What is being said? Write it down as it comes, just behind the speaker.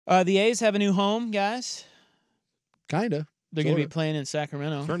The A's have a new home, guys. Kinda. They're going to be playing in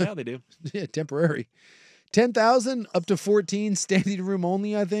Sacramento. Sure, now they do. Yeah, temporary. 10,000 up to 14, standing room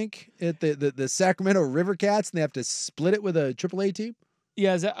only, I think, at the Sacramento River Cats, and they have to split it with a AAA team.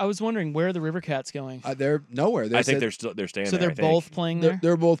 Yeah, I was wondering where are the River Cats going. They're nowhere. I think they're staying there. So they're both playing there?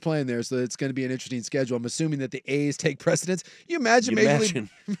 They're both playing there, so it's going to be an interesting schedule. I'm assuming that the A's take precedence. You imagine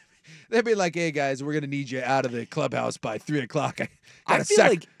they'd be like, hey, guys, we're going to need you out of the clubhouse by 3 o'clock. I feel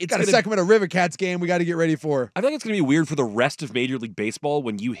like it's got a Sacramento River Cats game we got to get ready for. I feel like it's going to be weird for the rest of Major League Baseball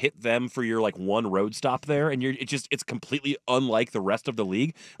when you hit them for your one road stop there, and it's completely unlike the rest of the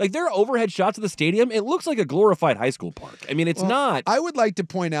league. Like, there are overhead shots of the stadium. It looks like a glorified high school park. I mean, it's not. I would like to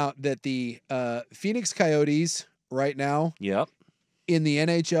point out that the Phoenix Coyotes right now in the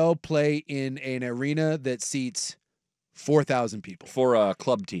NHL play in an arena that seats 4,000 people. For a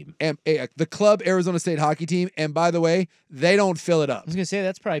club team. And the club Arizona State hockey team. And by the way, they don't fill it up. I was going to say,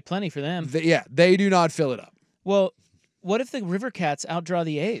 that's probably plenty for them. They do not fill it up. Well, what if the River Cats outdraw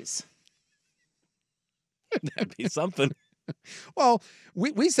the A's? That'd be something. Well,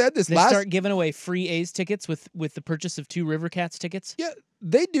 we said this they start giving away free A's tickets with the purchase of 2 River Cats tickets. Yeah,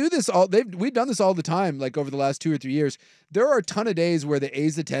 they do this we've done this all the time, like over the last 2 or 3 years. There are a ton of days where the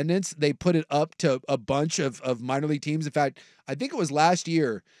A's attendance, they put it up to a bunch of minor league teams. In fact, I think it was last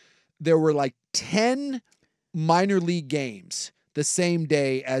year, there were like 10 minor league games the same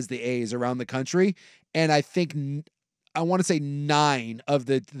day as the A's around the country. And I think I want to say 9 of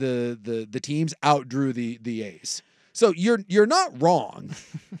the teams outdrew the A's. So you're not wrong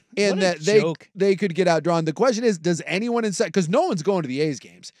in that they could get outdrawn. The question is, does anyone because no one's going to the A's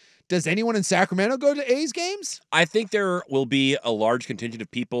games. Does anyone in Sacramento go to A's games? I think there will be a large contingent of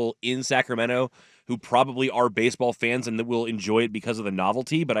people in Sacramento who probably are baseball fans and that will enjoy it because of the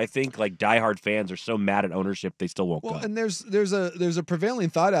novelty. But I think diehard fans are so mad at ownership they still won't go. And there's a prevailing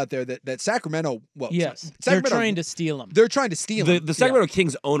thought out there that Sacramento. Well, yes, Sacramento, they're trying to steal them. They're trying to steal them. The Sacramento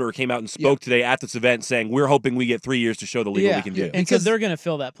Kings owner came out and spoke today at this event saying, "We're hoping we get 3 years to show the league what we can do." And because they're going to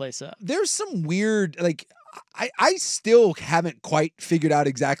fill that place up. There's some weird I still haven't quite figured out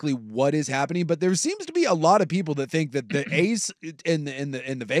exactly what is happening, but there seems to be a lot of people that think that the A's in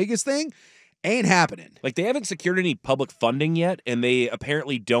the Vegas thing ain't happening. They haven't secured any public funding yet, and they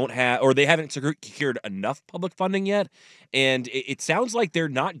apparently don't have, or they haven't secured enough public funding yet. And it sounds like they're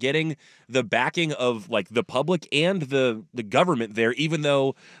not getting the backing of the public and the government there, even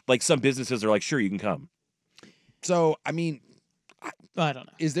though some businesses are like, sure, you can come. So, I mean, I don't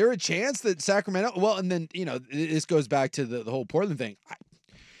know. Is there a chance that Sacramento? Well, and then this goes back to the whole Portland thing.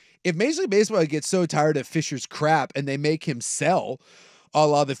 If Major League Baseball gets so tired of Fisher's crap and they make him sell, a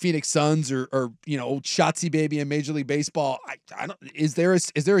la the Phoenix Suns or old Shotzi baby in Major League Baseball, I don't. Is there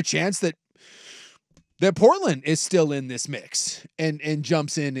a chance that Portland is still in this mix and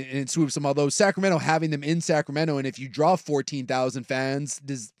jumps in and swoops them? Although Sacramento having them in Sacramento, and if you draw 14,000 fans,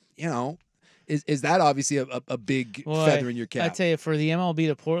 Is that obviously a big feather in your cap? I tell you, for the MLB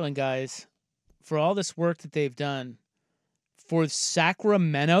to Portland guys, for all this work that they've done, for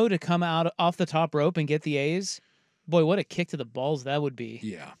Sacramento to come out off the top rope and get the A's, boy, what a kick to the balls that would be.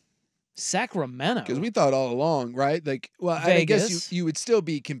 Yeah. Sacramento. Because we thought all along, right? I guess you would still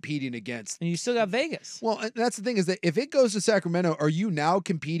be competing against. And you still got Vegas. Well, and that's the thing is that if it goes to Sacramento, are you now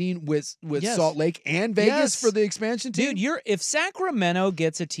competing with Salt Lake and Vegas for the expansion team? Dude, if Sacramento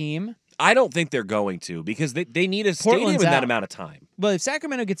gets a team... I don't think they're going to because they need a stadium in that amount of time. Well, if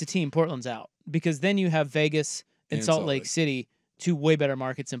Sacramento gets a team, Portland's out because then you have Vegas and Salt Lake City, 2 way better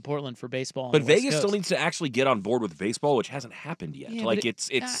markets in Portland for baseball. But Vegas still needs to actually get on board with baseball, which hasn't happened yet. Yeah, it's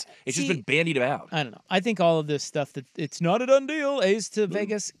just been bandied about. I don't know. I think all of this stuff that it's not a done deal. A's to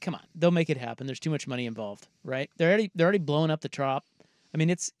Vegas, come on, they'll make it happen. There's too much money involved, right? They're already blowing up the trop. I mean,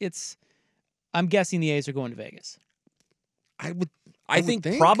 it's. I'm guessing the A's are going to Vegas. I think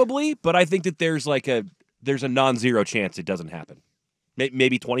probably, but I think that there's a non-zero chance it doesn't happen.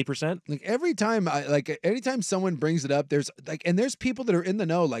 Maybe 20%. Anytime someone brings it up, there's people that are in the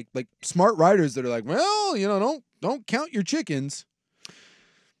know, like smart writers that are like, well, don't count your chickens.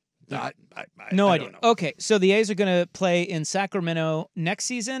 No idea. Okay, so the A's are going to play in Sacramento next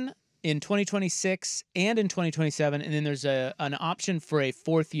season, in 2026 and in 2027, and then there's an option for a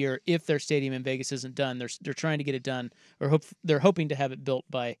 4th year if their stadium in Vegas isn't done. They're trying to get it done, or they're hoping to have it built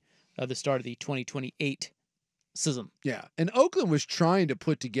by the start of the 2028 season. Yeah, and Oakland was trying to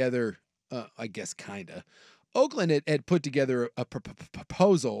put together, I guess, kinda. Oakland had put together a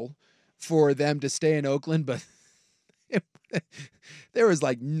proposal for them to stay in Oakland, but There was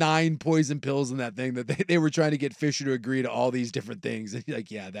like 9 poison pills in that thing that they were trying to get Fisher to agree to all these different things. And he's like,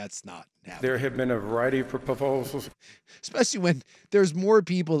 yeah, that's not happening. There have been a variety of proposals. Especially when there's more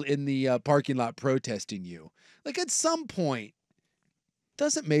people in the parking lot protesting you. Like at some point,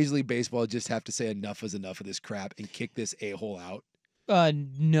 doesn't Major League Baseball just have to say enough is enough of this crap and kick this a-hole out?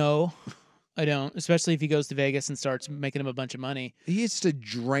 No, I don't. Especially if he goes to Vegas and starts making him a bunch of money. He has to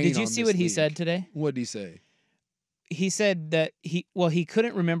drain. Did you on see this what he league. said today? What did he say? He said that he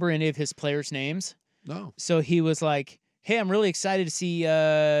couldn't remember any of his players' names. No. So he was like, hey, I'm really excited to see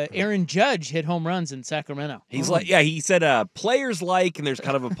Aaron Judge hit home runs in Sacramento. He's like, yeah, he said players like, and there's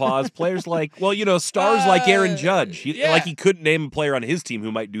kind of a pause. Players like, well, stars like Aaron Judge. Like he couldn't name a player on his team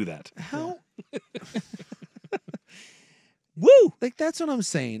who might do that. How? Woo! Like, that's what I'm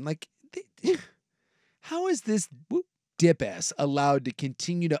saying. Like, how is this dip-ass allowed to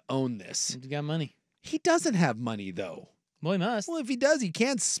continue to own this? He's got money. He doesn't have money, though. Well, he must. Well, if he does, he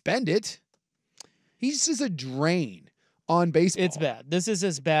can't spend it. He's just a drain on baseball. It's bad. This is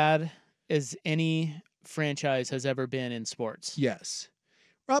as bad as any franchise has ever been in sports. Yes.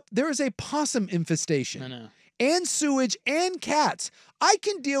 Rob, there is a possum infestation. I know. And sewage and cats. I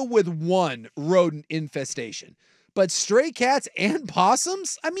can deal with one rodent infestation. But stray cats and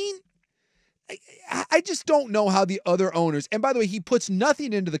possums? I mean, I just don't know how the other owners, and by the way, he puts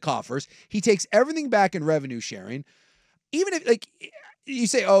nothing into the coffers. He takes everything back in revenue sharing. Even if, like, you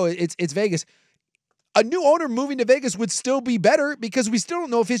say, oh, it's Vegas. A new owner moving to Vegas would still be better because we still don't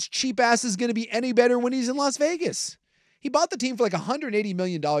know if his cheap ass is going to be any better when he's in Las Vegas. He bought the team for like $180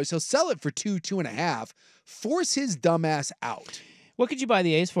 million. He'll sell it for $2.5 million. Force his dumb ass out. What could you buy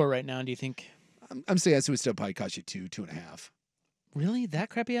the A's for right now, do you think? I'm saying it would still probably cost you $2.5 million. Really? That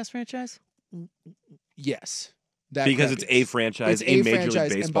crappy ass franchise? Yes. Because it's a franchise in Major League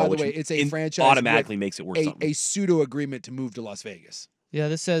Baseball, and by the which way, it's a franchise automatically makes it worth something. A pseudo agreement to move to Las Vegas. Yeah,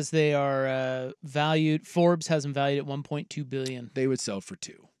 this says they are valued. Forbes has them valued at $1.2 billion. They would sell for $2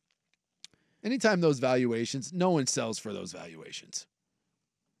 billion. Anytime those valuations, no one sells for those valuations.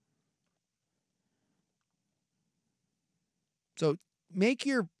 So make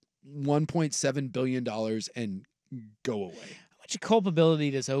your $1.7 billion and go away. How much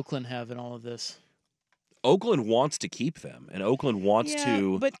culpability does Oakland have in all of this? Oakland wants to keep them, and Oakland wants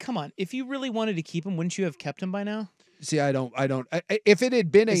to. But come on, if you really wanted to keep him, wouldn't you have kept him by now? See, I don't. If it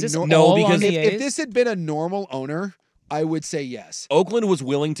had been Is this no, all because on the if A's? this had been a normal owner, I would say yes. Oakland was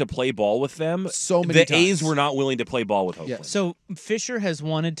willing to play ball with them. So many The A's times. were not willing to play ball with Oakland. Yes. So Fisher has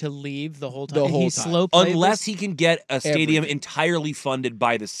wanted to leave the whole time. The and whole he's time. slow played Unless this? he can get a stadium Everything. entirely funded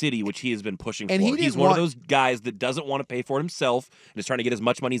by the city, which he has been pushing And for. he didn't He's one want- of those guys that doesn't want to pay for it himself and is trying to get as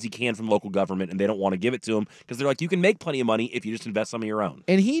much money as he can from local government, and they don't want to give it to him because they're like, you can make plenty of money if you just invest some of your own.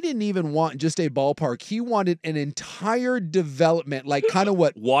 And he didn't even want just a ballpark. He wanted an entire development, like kind of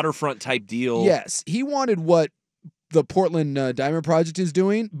what. Waterfront type deal. Yes, he wanted what the Portland Diamond Project is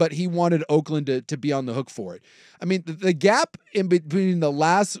doing, but he wanted Oakland to be on the hook for it. I mean, the gap in between the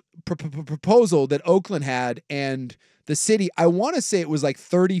last proposal that Oakland had and the city, I want to say it was like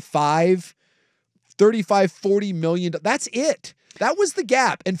 40 million. That's it. That was the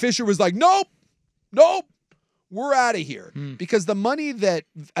gap. And Fisher was like, nope, we're out of here. Because the money that,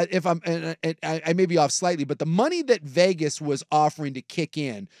 if I'm, and I may be off slightly, but the money that Vegas was offering to kick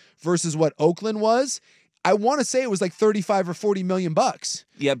in versus what Oakland was, I want to say it was like 35 or 40 million bucks.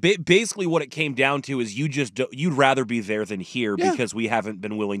 Yeah, basically what it came down to is you'd rather be there than here Yeah. because we haven't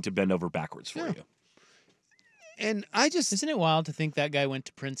been willing to bend over backwards for you. And I just, Isn't it wild to think that guy went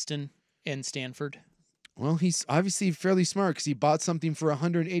to Princeton and Stanford? well, he's obviously fairly smart because he bought something for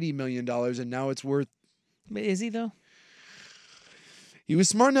 $180 million and now it's worth. But is he though? He was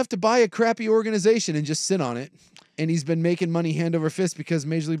smart enough to buy a crappy organization and just sit on it. And he's been making money hand over fist because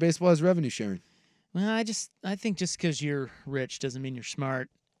Major League Baseball has revenue sharing. Well, I think just because you're rich doesn't mean you're smart.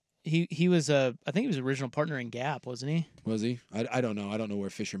 He was I think he was original partner in Gap, wasn't he? Was he? I don't know. I don't know where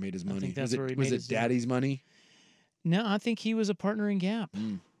Fisher made his money. think that's was it, where he was made it his deal. Daddy's money? No, I think he was a partner in Gap.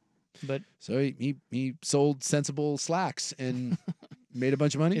 But So he sold sensible slacks and made a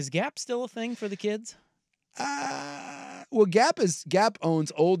bunch of money. is Gap still a thing for the kids? Well, Gap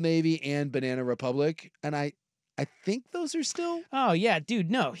owns Old Navy and Banana Republic, and I think those are still. Oh yeah, dude.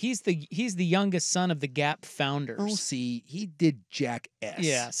 No, he's the youngest son of the Gap founders. Oh, see, he did Jack S.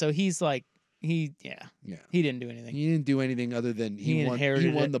 Yeah, so he's like he didn't do anything, He didn't do anything other than He he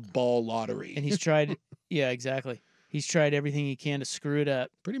inherited won it. the ball lottery. and he's tried. Yeah, exactly. He's tried everything he can to screw it up.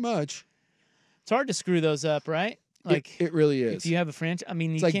 Pretty much. It's hard to screw those up, right? Like it really is. if you have a franchise, I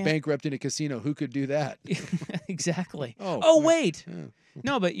mean, It's you like can't. bankrupting a casino. Who could do that? Exactly. Oh, Oh yeah. wait, Yeah.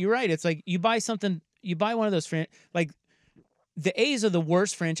 no, but you're right. It's like you buy something. You buy one of those like the A's are the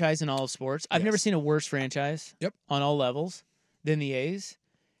worst franchise in all of sports. I've never Yes. seen a worse franchise Yep. on all levels than the A's.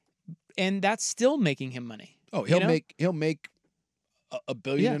 And that's still making him money. Oh, you know? he'll make $1.5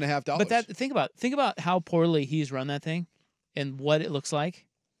 billion. But think about how poorly he's run that thing and what it looks like.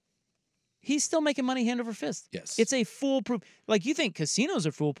 He's still making money hand over fist. Yes. It's a foolproof. Like, you think casinos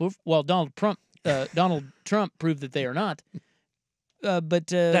are foolproof? Well, Donald Trump proved that they are not. But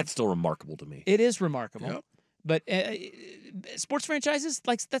That's still remarkable to me. it is remarkable. Yep. But sports franchises,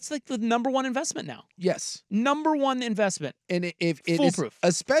 that's like the number one investment now. Yes. Number one investment. And if it is, Foolproof.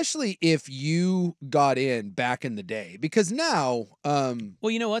 especially if you got in back in the day, because now,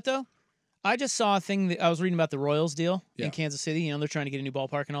 Well, you know what though? I just saw a thing that I was reading about the Royals deal Yeah. in Kansas City. You know, they're trying to get a new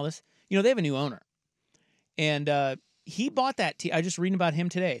ballpark and all this. You know, they have a new owner, and he bought that team. I just reading about him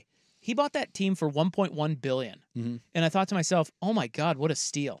today. He bought that team for $1.1 billion, Mhm. and I thought to myself, "Oh my God, what a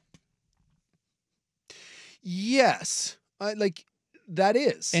steal!" yes, like that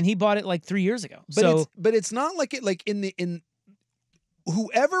is. And he bought it like 3 years ago. But it's not like it like in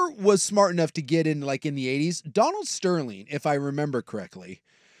whoever was smart enough to get in like in the 80s, Donald Sterling, if I remember correctly,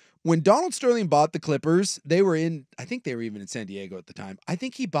 when Donald Sterling bought the Clippers, I think they were even in San Diego at the time. I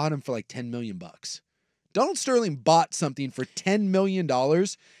think he bought them for like $10 million. Donald Sterling bought something for $10 million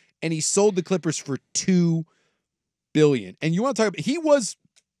and he sold the Clippers for $2 billion. And you want to talk about, he was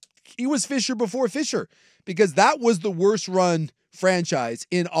Fisher before Fisher, because that was the worst run franchise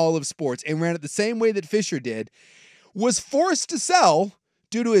in all of sports and ran it the same way that Fisher did, was forced to sell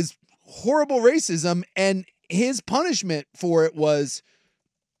due to his horrible racism, and his punishment for it was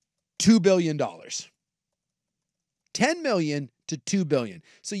 $2 billion. $10 million to $2 billion.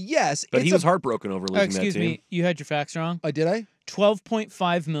 So yes, But he was heartbroken over losing excuse that team. me, you had your facts wrong. Did I?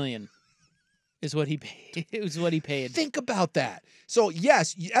 $12.5 million is what he paid. It was what he paid. Think about that. So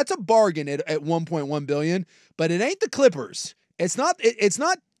yes, that's a bargain at $1.1 billion, but it ain't the Clippers. It's not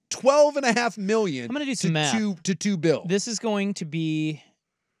 $12.5 million. I'm gonna do some math. to $2 billion. This is going to be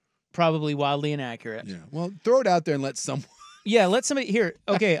probably wildly inaccurate. Yeah. Well, throw it out there and let someone. Yeah, let somebody here.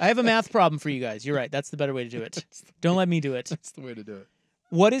 Okay, I have a math problem for you guys. You're right. That's the better way to do it. Don't let me do it. That's the way to do it.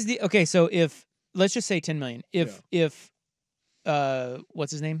 What is the okay? So if let's just say 10 million. If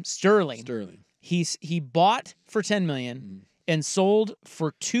what's his name? Sterling. He bought for 10 million and sold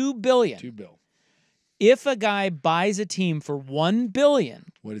for 2 billion. $2 billion. If a guy buys a team for 1 billion,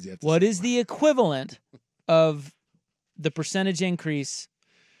 What does he have to what say? is the equivalent of the percentage increase?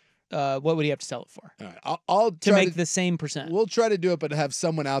 What would he have to sell it for All right, I'll to try make the same percent? We'll try to do it, but have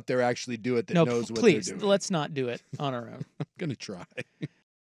someone out there actually do it that No, knows what please, they're doing. let's not do it on our own. I'm gonna try.